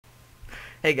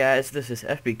Hey guys, this is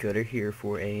xFBx here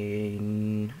for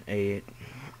a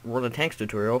World of Tanks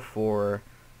tutorial for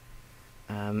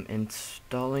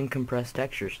installing compressed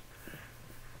textures.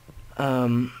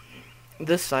 Um,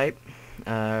 this site,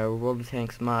 World of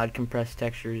Tanks mod compressed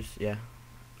textures. Yeah,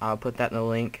 I'll put that in the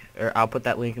link, or I'll put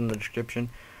that link in the description.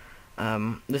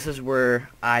 This is where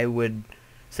I would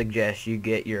suggest you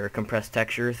get your compressed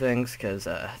texture things, because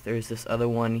there's this other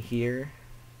one here.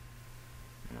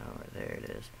 Oh, there it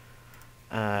is.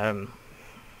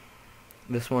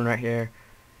 This one right here.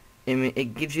 I mean,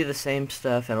 it gives you the same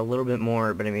stuff and a little bit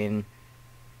more, but I mean,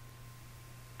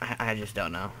 I just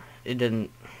don't know. It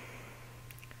didn't.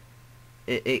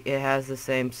 It has the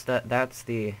same stuff. Yeah.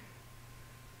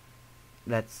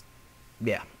 That's.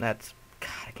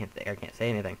 God, I can't say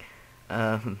anything.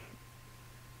 Um,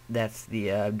 that's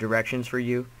the directions for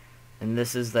you, and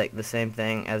this is like the same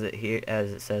thing as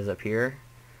it says up here.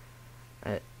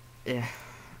 Yeah,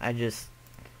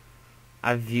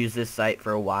 I've used this site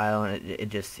for a while, and it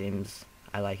just seems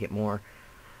I like it more.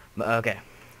 But okay.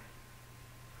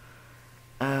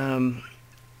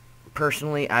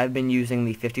 Personally, I've been using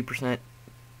the 50%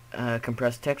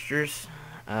 compressed textures.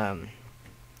 To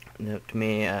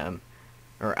me, I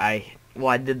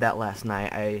did that last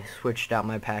night. I switched out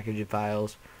my package of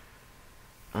files,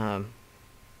 and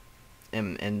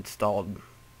installed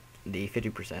the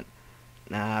 50%.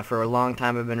 For a long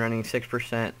time, I've been running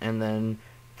 6% and then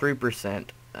 3%.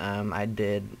 I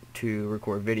did to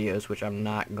record videos, which I'm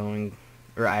not going,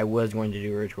 or I was going to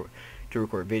do to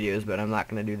record videos, but I'm not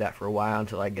going to do that for a while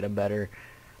until I get a better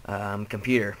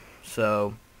computer.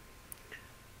 So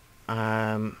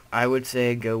I would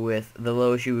say go with the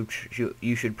lowest you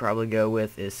should probably go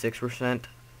with is 6%.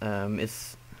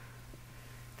 It's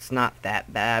not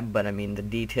that bad, but I mean the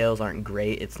details aren't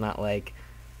great. It's not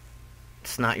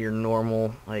your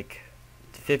normal, like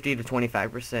 50 to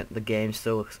 25%. The game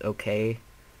still looks okay.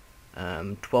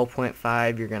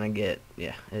 12.5 you're gonna get,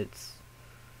 yeah, it's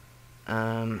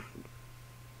I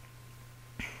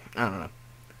don't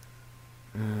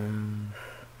know.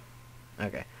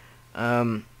 Okay.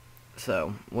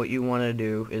 So what you want to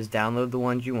do is download the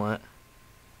ones you want.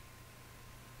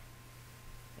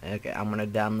 Okay, I'm gonna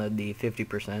download the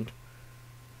 50%.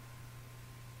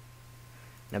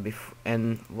 Now,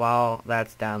 and while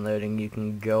that's downloading, you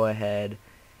can go ahead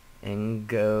and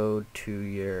go to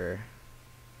your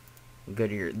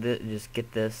just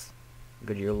get this.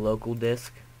 Go to your local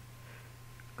disk.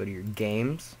 Go to your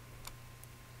games,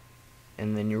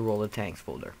 and then your World of Tanks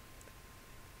folder.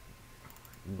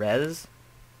 Res,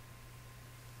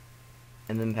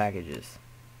 and then packages.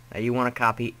 Now you want to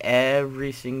copy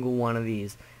every single one of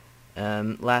these.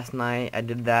 Last night I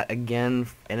did that again,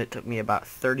 and it took me about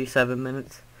 37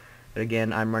 minutes. But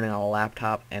again, I'm running on a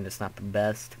laptop, and it's not the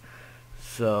best.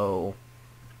 So,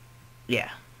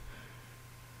 yeah.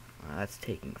 That's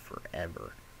taking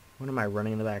forever. What am I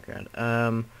running in the background?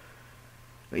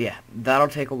 But yeah, that'll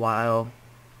take a while.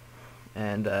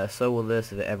 And so will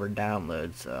this if it ever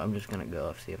downloads. So I'm just going to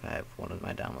go see if I have one of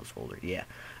my downloads folder. Yeah.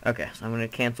 Okay, so I'm going to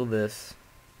cancel this.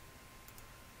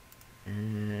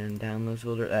 And downloads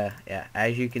folder. Yeah,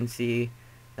 as you can see,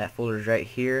 that folder is right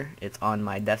here. It's on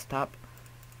my desktop.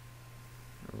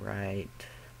 Right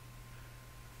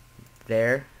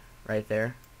there. Right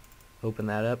there. Open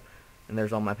that up. And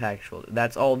there's all my package folders.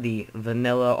 That's all the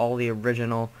vanilla, all the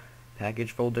original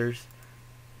package folders.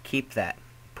 Keep that.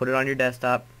 Put it on your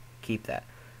desktop. Keep that.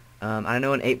 I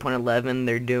know in 8.11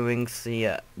 they're doing,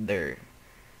 they're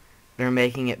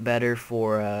making it better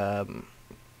for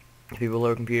people with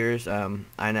low computers. I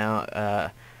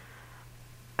know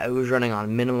I was running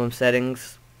on minimum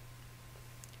settings,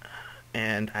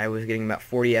 and I was getting about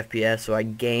 40 FPS, so I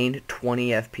gained 20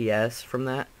 FPS from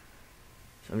that.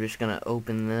 So I'm just gonna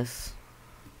open this.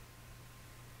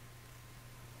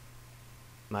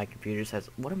 My computer says,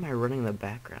 what am I running in the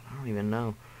background? I don't even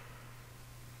know.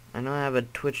 I know I have a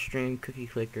Twitch stream, cookie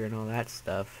clicker, and all that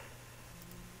stuff.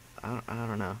 I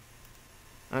don't know.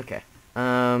 Okay.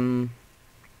 Well,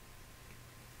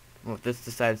 if this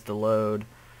decides to load,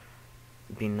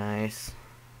 it'd be nice.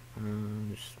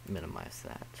 Just minimize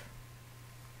that.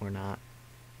 Or not.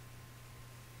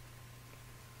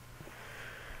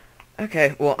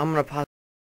 Okay, well, I'm gonna pause.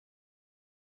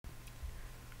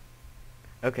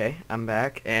 Okay, I'm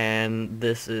back, and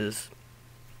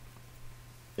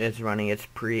it's running its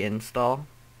pre-install.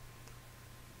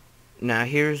 Now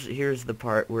here's the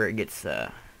part where it gets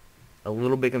a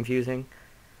little bit confusing,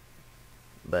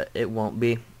 but it won't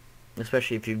be,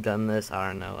 especially if you've done this, I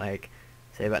don't know, like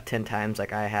say about 10 times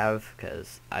like I have,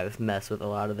 because I've messed with a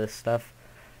lot of this stuff.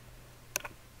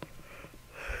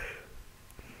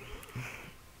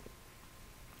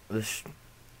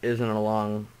 isn't a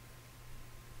long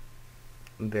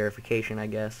verification, I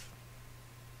guess.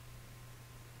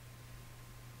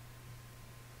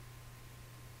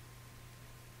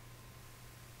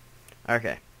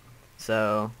 Okay,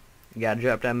 so you got a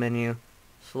drop down menu,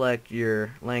 select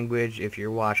your language. If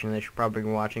you're watching this,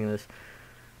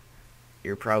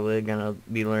 you're probably gonna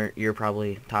be you're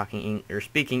probably talking or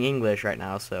speaking English right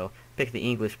now, so pick the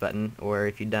English button, or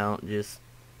if you don't, just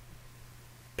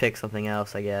pick something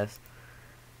else, I guess.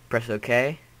 Press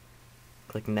OK,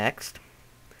 click next.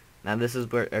 Now this is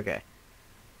where, okay,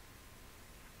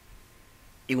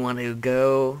 you want to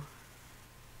go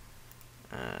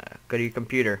to your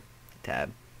computer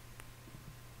tab,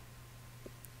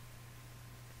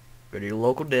 go to your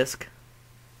local disk,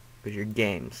 go to your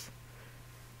games,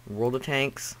 World of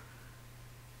Tanks,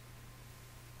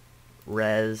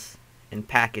 Res, and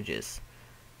Packages,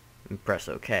 and press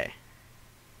OK.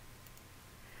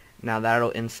 Now that'll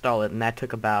install it, and that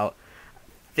takes about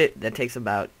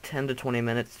 10 to 20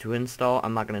 minutes to install.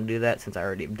 I'm not going to do that since I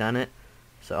already have done it.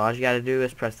 So all you got to do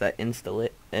is press that install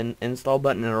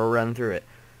button, and it'll run through it.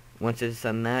 Once it's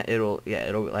done that, it'll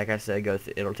like I said,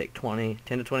 it'll take 10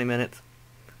 to 20 minutes.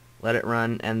 Let it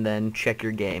run, and then check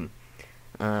your game.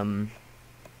 And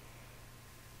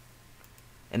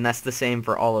that's the same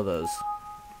for all of those.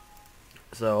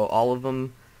 So all of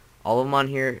them on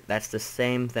here, that's the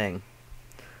same thing.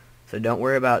 So don't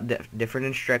worry about different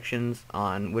instructions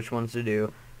on which ones to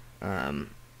do.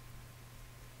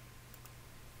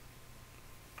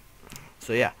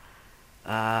 So yeah,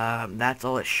 that's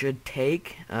all it should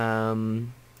take. If you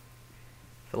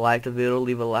liked the video,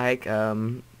 leave a like.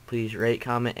 Please rate,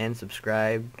 comment, and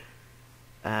subscribe.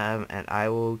 And I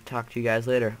will talk to you guys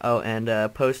later. Oh,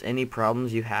 and post any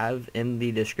problems you have in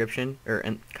the description or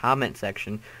in comment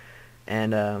section,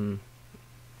 and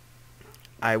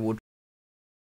I will